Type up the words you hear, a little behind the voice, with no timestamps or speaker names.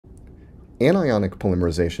anionic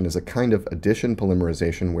polymerization is a kind of addition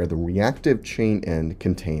polymerization where the reactive chain end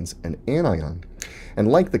contains an anion. And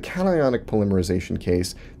like the cationic polymerization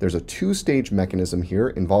case, there's a two-stage mechanism here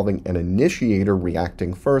involving an initiator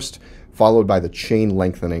reacting first, followed by the chain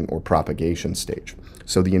lengthening or propagation stage.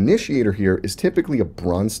 So the initiator here is typically a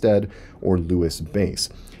Bronsted or Lewis base.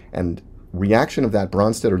 And reaction of that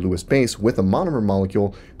Bronsted or Lewis base with a monomer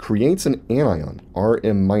molecule creates an anion, Rm-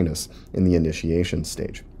 in the initiation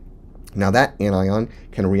stage. Now that anion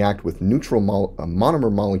can react with neutral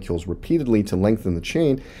monomer molecules repeatedly to lengthen the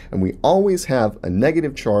chain, and we always have a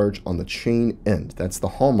negative charge on the chain end. That's the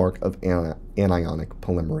hallmark of anionic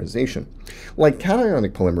polymerization. Like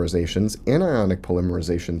cationic polymerizations, anionic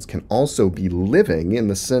polymerizations can also be living in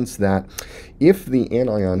the sense that if the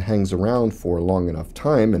anion hangs around for a long enough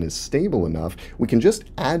time and is stable enough, we can just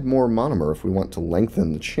add more monomer if we want to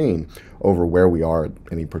lengthen the chain over where we are at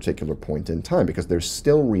any particular point in time, because there's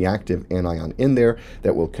still reactive anion in there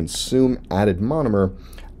that will consume added monomer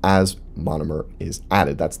as monomer is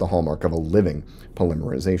added. That's the hallmark of a living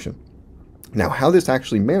polymerization. Now, how this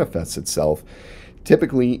actually manifests itself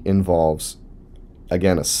typically involves,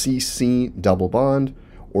 again, a CC double bond,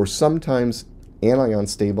 or sometimes anion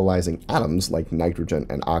stabilizing atoms like nitrogen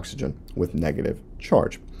and oxygen with negative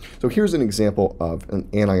charge. So here's an example of an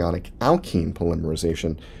anionic alkene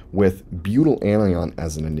polymerization with butyl anion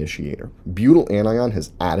as an initiator. Butyl anion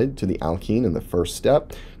has added to the alkene in the first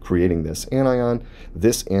step, creating this anion.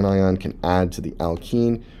 This anion can add to the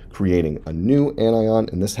alkene, creating a new anion,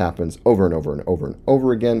 and this happens over and over and over and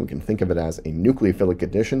over again. We can think of it as a nucleophilic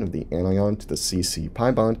addition of the anion to the CC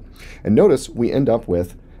pi bond. And notice we end up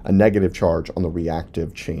with a negative charge on the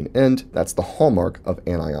reactive chain end. That's the hallmark of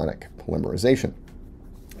anionic polymerization.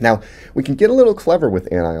 Now, we can get a little clever with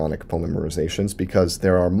anionic polymerizations because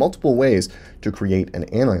there are multiple ways to create an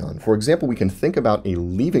anion. For example, we can think about a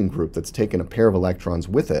leaving group that's taken a pair of electrons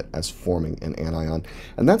with it as forming an anion.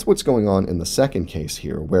 And that's what's going on in the second case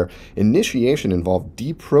here, where initiation involved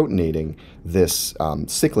deprotonating this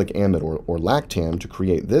cyclic amide or lactam to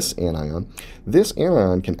create this anion. This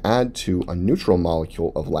anion can add to a neutral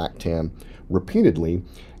molecule of lactam repeatedly,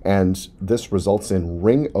 and this results in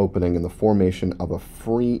ring opening and the formation of a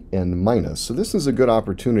free N-. So this is a good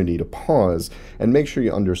opportunity to pause and make sure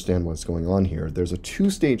you understand what's going on here. There's a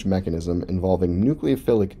two-stage mechanism involving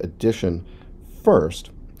nucleophilic addition first,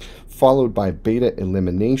 followed by beta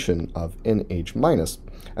elimination of NH-,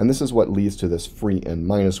 and this is what leads to this free N-,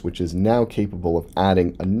 which is now capable of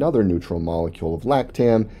adding another neutral molecule of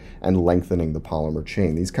lactam and lengthening the polymer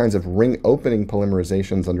chain. These kinds of ring-opening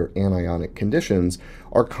polymerizations under anionic conditions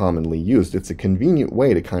are commonly used. It's a convenient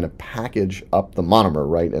way to kind of package up the monomer,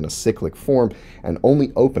 right, in a cyclic form and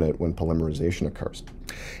only open it when polymerization occurs.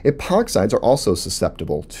 Epoxides are also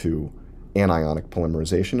susceptible to anionic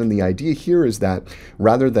polymerization, and the idea here is that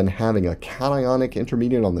rather than having a cationic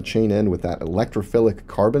intermediate on the chain end with that electrophilic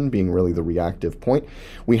carbon being really the reactive point,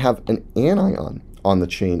 we have an anion on the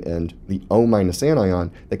chain end, the O-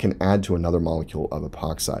 anion, that can add to another molecule of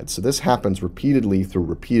epoxide. So this happens repeatedly through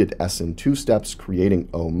repeated SN2 steps, creating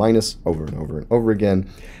O- over and over and over again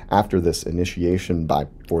after this initiation by,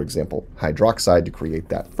 for example, hydroxide to create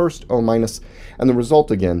that first O-, and the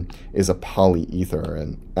result again is a polyether.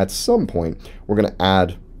 And at some point, we're going to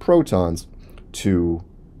add protons to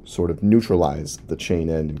sort of neutralize the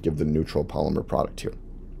chain end and give the neutral polymer product here.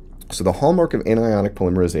 So the hallmark of anionic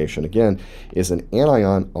polymerization, again, is an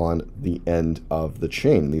anion on the end of the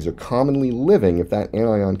chain. These are commonly living if that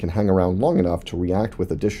anion can hang around long enough to react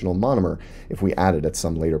with additional monomer if we add it at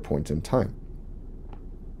some later point in time.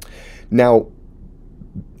 Now,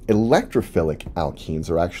 electrophilic alkenes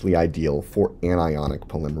are actually ideal for anionic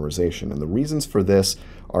polymerization, and the reasons for this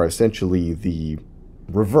are essentially the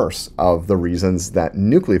reverse of the reasons that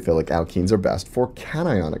nucleophilic alkenes are best for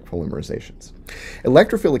cationic polymerizations.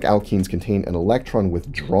 Electrophilic alkenes contain an electron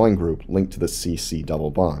withdrawing group linked to the CC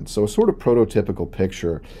double bond. So a sort of prototypical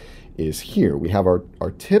picture is here. We have our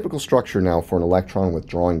typical structure now for an electron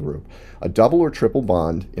withdrawing group, a double or triple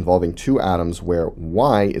bond involving two atoms where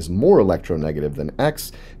Y is more electronegative than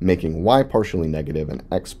X, making Y partially negative and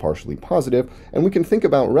X partially positive, and we can think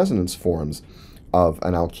about resonance forms of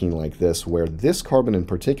an alkene like this, where this carbon in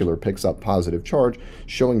particular picks up positive charge,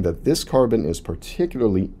 showing that this carbon is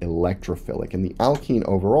particularly electrophilic, and the alkene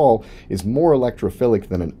overall is more electrophilic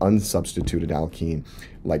than an unsubstituted alkene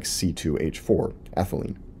like C2H4,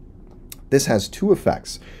 ethylene. This has two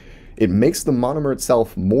effects. It makes the monomer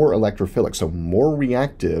itself more electrophilic, so more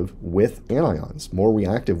reactive with anions, more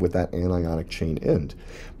reactive with that anionic chain end,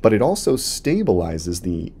 but it also stabilizes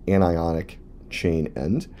the anionic chain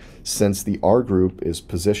end, since the R group is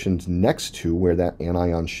positioned next to where that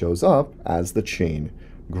anion shows up as the chain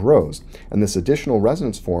grows. And this additional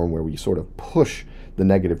resonance form, where we sort of push the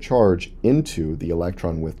negative charge into the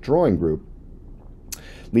electron withdrawing group,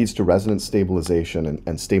 leads to resonance stabilization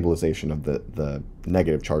and stabilization of the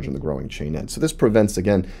negative charge in the growing chain end. So this prevents,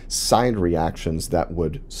 again, side reactions that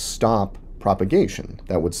would stop propagation,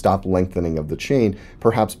 that would stop lengthening of the chain,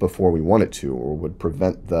 perhaps before we want it to, or would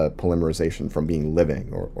prevent the polymerization from being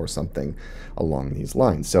living, or something along these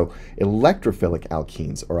lines. So electrophilic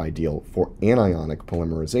alkenes are ideal for anionic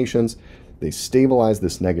polymerizations. They stabilize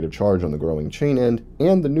this negative charge on the growing chain end,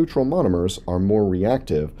 and the neutral monomers are more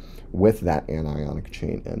reactive with that anionic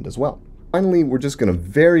chain end as well. Finally, we're just going to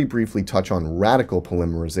very briefly touch on radical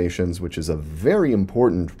polymerizations, which is a very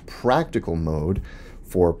important practical mode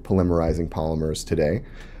for polymerizing polymers today.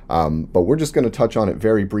 But we're just going to touch on it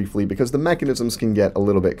very briefly because the mechanisms can get a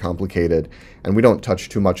little bit complicated, and we don't touch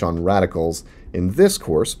too much on radicals in this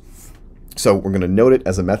course. So we're going to note it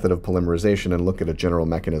as a method of polymerization and look at a general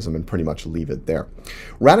mechanism and pretty much leave it there.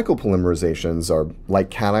 Radical polymerizations are like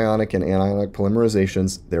cationic and anionic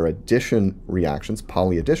polymerizations. They're addition reactions,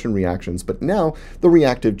 polyaddition reactions, but now the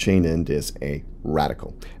reactive chain end is a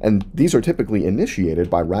radical. And these are typically initiated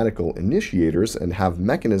by radical initiators and have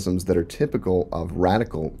mechanisms that are typical of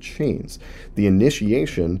radical chains. The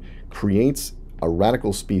initiation creates a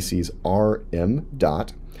radical species Rm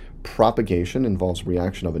dot. Propagation involves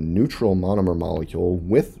reaction of a neutral monomer molecule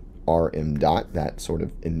with Rm dot, that sort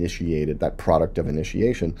of initiated, that product of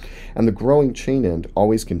initiation, and the growing chain end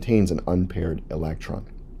always contains an unpaired electron.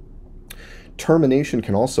 Termination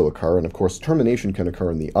can also occur, and of course termination can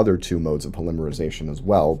occur in the other two modes of polymerization as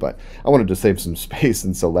well, but I wanted to save some space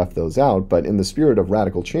and so left those out. But in the spirit of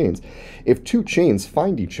radical chains, if two chains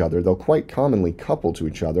find each other, they'll quite commonly couple to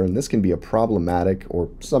each other, and this can be a problematic or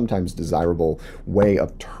sometimes desirable way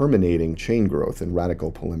of terminating chain growth in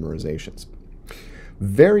radical polymerizations.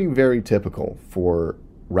 Very, very typical for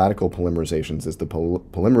radical polymerizations is the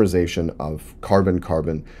polymerization of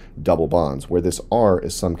carbon-carbon double bonds, where this R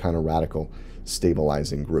is some kind of radical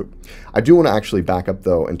stabilizing group. I do want to actually back up,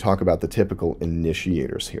 though, and talk about the typical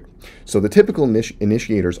initiators here. So the typical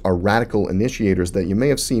initiators are radical initiators that you may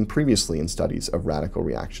have seen previously in studies of radical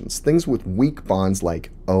reactions. Things with weak bonds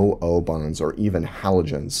like OO bonds, or even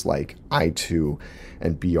halogens like I2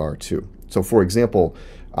 and Br2. So for example,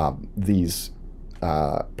 these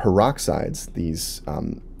peroxides, these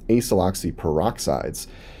acyloxy peroxides,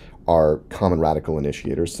 are common radical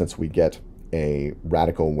initiators, since we get a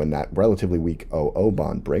radical when that relatively weak OO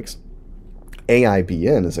bond breaks.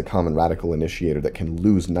 AIBN is a common radical initiator that can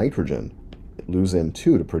lose nitrogen, lose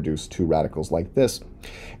N2 to produce two radicals like this.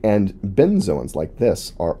 And benzones like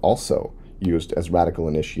this are also used as radical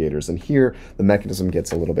initiators. And here the mechanism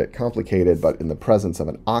gets a little bit complicated, but in the presence of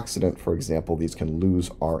an oxidant, for example, these can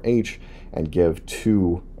lose RH and give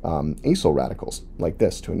two acyl radicals like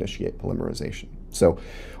this to initiate polymerization. So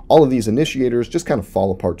all of these initiators just kind of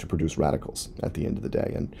fall apart to produce radicals at the end of the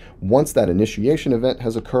day. And once that initiation event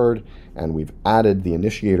has occurred and we've added the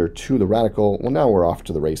initiator to the radical, well, now we're off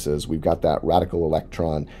to the races. We've got that radical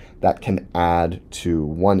electron that can add to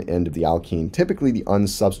one end of the alkene, typically the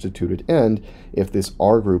unsubstituted end, if this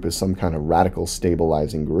R group is some kind of radical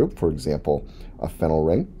stabilizing group, for example, a phenyl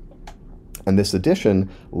ring. And this addition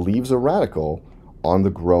leaves a radical on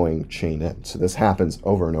the growing chain end. So this happens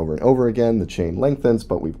over and over and over again. The chain lengthens,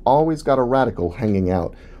 but we've always got a radical hanging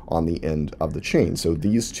out on the end of the chain. So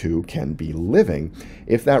these two can be living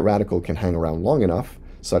if that radical can hang around long enough,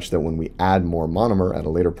 such that when we add more monomer at a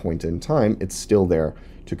later point in time, it's still there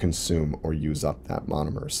to consume or use up that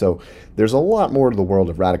monomer. So there's a lot more to the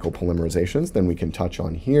world of radical polymerizations than we can touch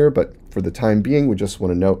on here, but for the time being, we just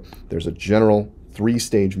want to note there's a general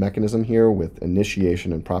three-stage mechanism here with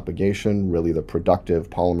initiation and propagation, really the productive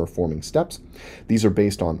polymer forming steps. These are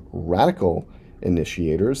based on radical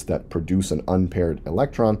initiators that produce an unpaired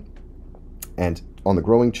electron, and on the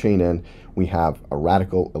growing chain end we have a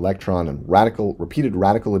radical electron, and repeated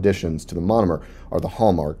radical additions to the monomer are the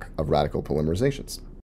hallmark of radical polymerizations.